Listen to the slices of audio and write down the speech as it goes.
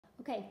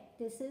Okay,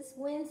 this is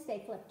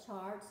Wednesday flip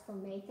charts for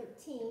May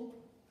 13th.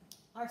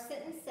 Our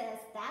sentence says,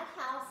 that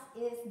house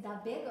is the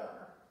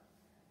bigger.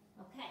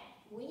 Okay,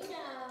 we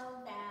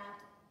know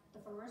that the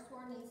first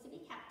word needs to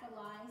be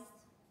capitalized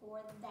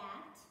for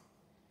that.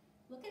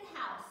 Look at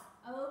house.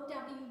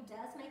 O-W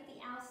does make the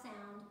ow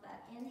sound,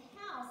 but in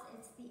house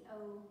it's the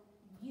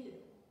O-U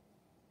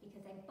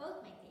because they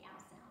both make the ow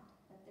sound,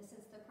 but this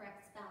is the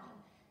correct spelling.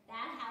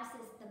 That house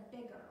is the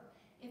bigger.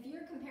 If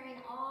you're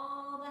comparing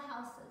all the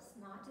houses,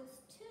 not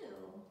just two,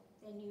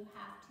 then you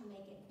have to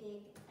make it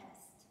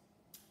big-est,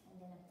 and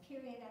then a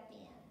period at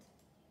the end,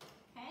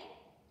 okay?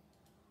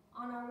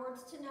 On our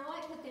words to know, I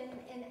put them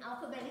in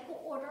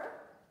alphabetical order.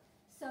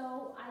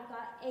 So I've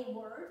got A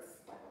words,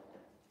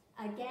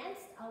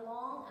 against,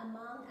 along,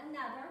 among,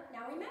 another.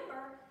 Now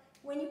remember,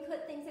 when you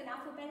put things in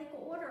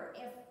alphabetical order,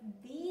 if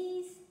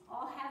these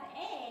all have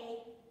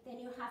A, then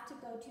you have to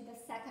go to the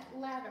second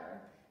letter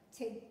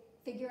to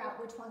figure out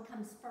which one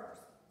comes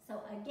first.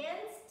 So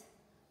against,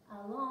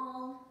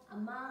 along,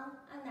 among,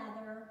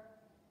 another,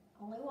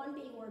 only one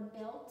B word,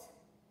 built,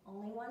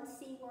 only one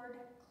C word,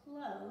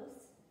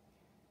 close,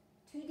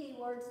 two D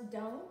words,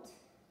 don't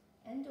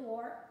and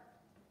door.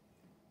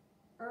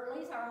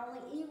 Earlies are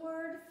only E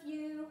word,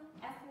 few,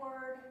 F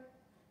word,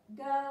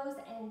 goes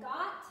and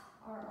got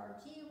are our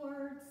G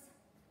words.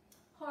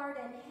 Hard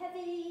and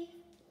heavy,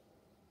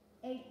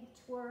 H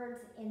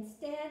words,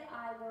 instead,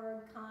 I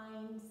word,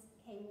 kinds,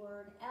 K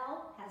word.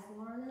 L has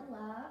learned and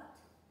loved.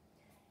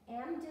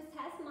 M just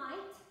has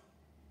might.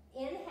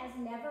 N has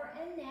never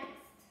and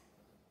next.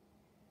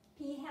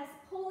 P has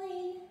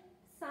pulling,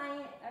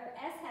 science, or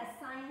S has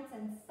science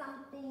and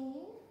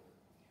something.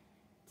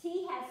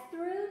 T has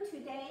through,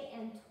 today,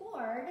 and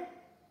toward.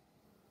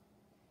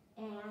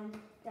 And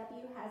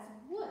W has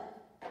would.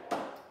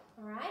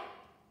 All right?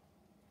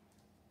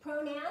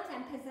 Pronouns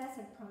and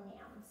possessive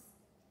pronouns.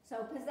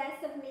 So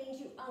possessive means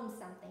you own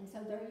something.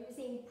 So they're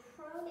using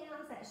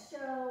pronouns that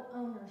show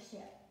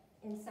ownership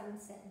in some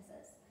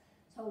sentences.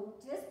 So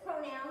just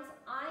pronouns,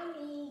 I,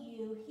 me,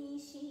 you, he,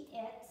 she,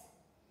 it.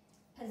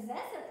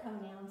 Possessive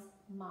pronouns,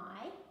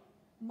 my,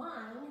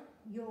 mine,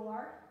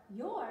 your,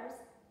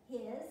 yours,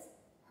 his,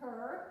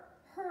 her,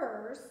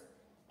 hers,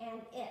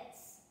 and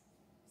its.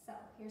 So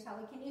here's how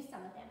we can use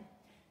some of them.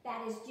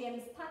 That is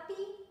Jim's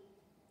puppy.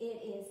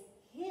 It is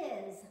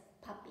his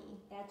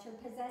puppy. That's your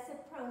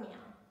possessive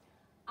pronoun.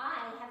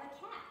 I have a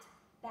cat.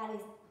 That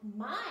is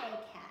my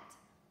cat.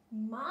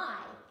 My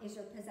is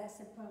your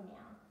possessive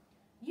pronoun.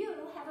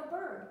 You have a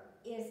bird.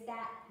 Is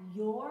that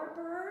your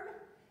bird?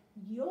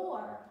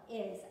 Your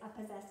is a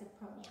possessive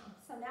pronoun.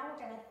 So now we're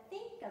going to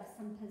think of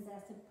some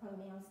possessive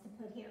pronouns to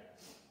put here.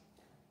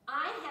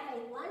 I have a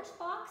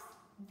lunchbox.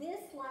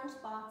 This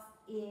lunchbox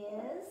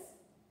is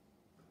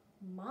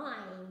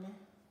mine.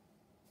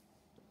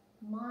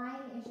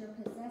 Mine is your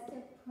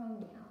possessive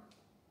pronoun.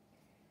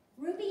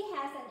 Ruby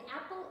has an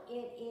apple.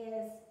 It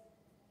is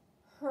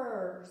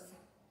hers,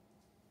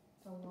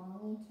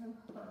 belonging to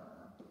her.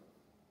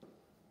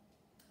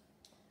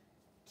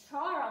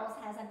 Charles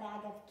has a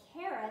bag of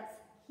carrots.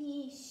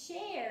 He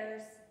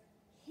shares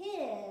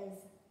his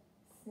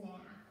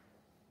snack.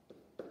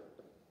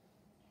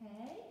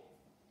 Okay?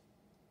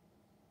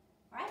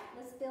 All right,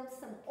 let's build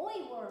some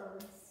oi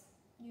words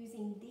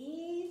using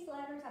these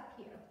letters up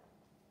here.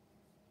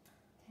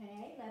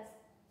 Okay, that's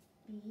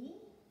B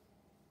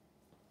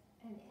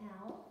and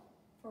L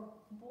for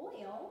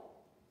boil,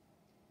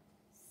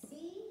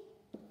 C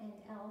and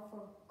L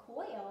for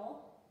coil,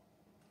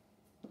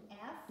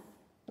 F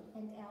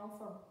and L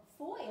for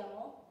foil,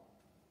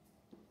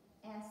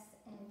 S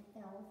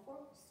and L for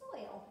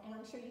soil. And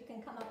I'm sure you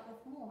can come up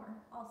with more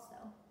also.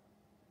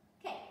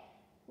 Okay,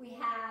 we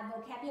have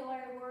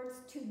vocabulary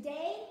words: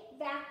 today,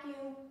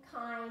 vacuum,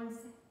 kinds,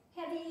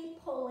 heavy,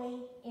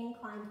 pulley,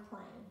 inclined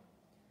plane.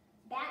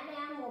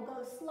 Batman will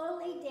go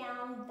slowly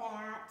down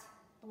that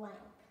blank.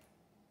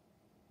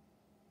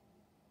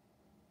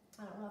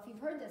 I don't know if you've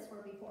heard this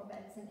word before, but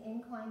it's an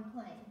inclined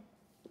plane.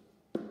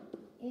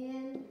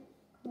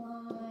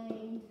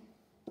 Inclined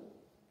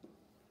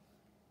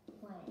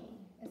plane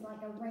is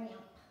like a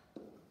ramp.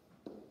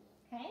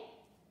 Okay?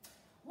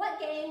 What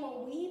game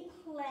will we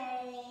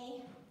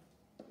play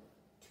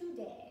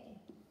today?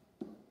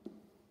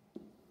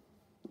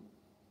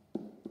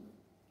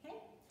 Okay?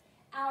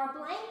 Our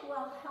blank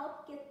will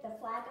help get the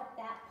flag up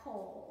that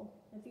pole.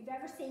 If you've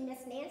ever seen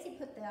Miss Nancy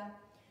put the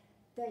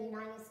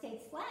United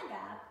States flag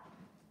up,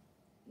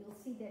 you'll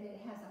see that it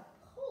has a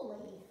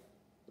pulley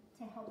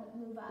to help it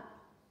move up.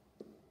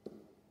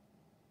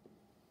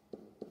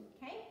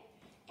 Okay?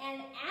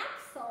 And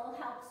axle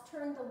helps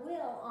turn the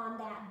wheel on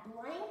that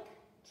blank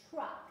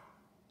truck,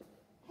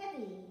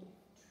 heavy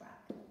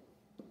truck.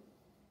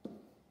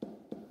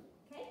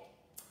 Okay?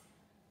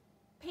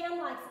 Pam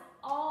likes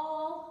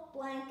all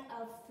blank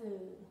of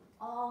food,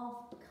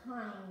 all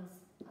kinds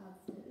of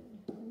food.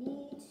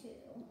 Me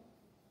too.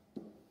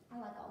 I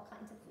like all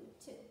kinds of food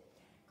too.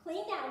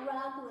 Clean that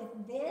rug with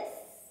this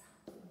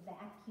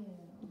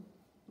vacuum.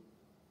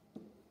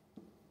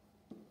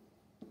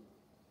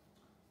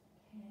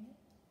 Okay.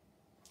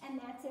 And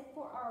that's it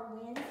for our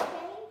Wednesday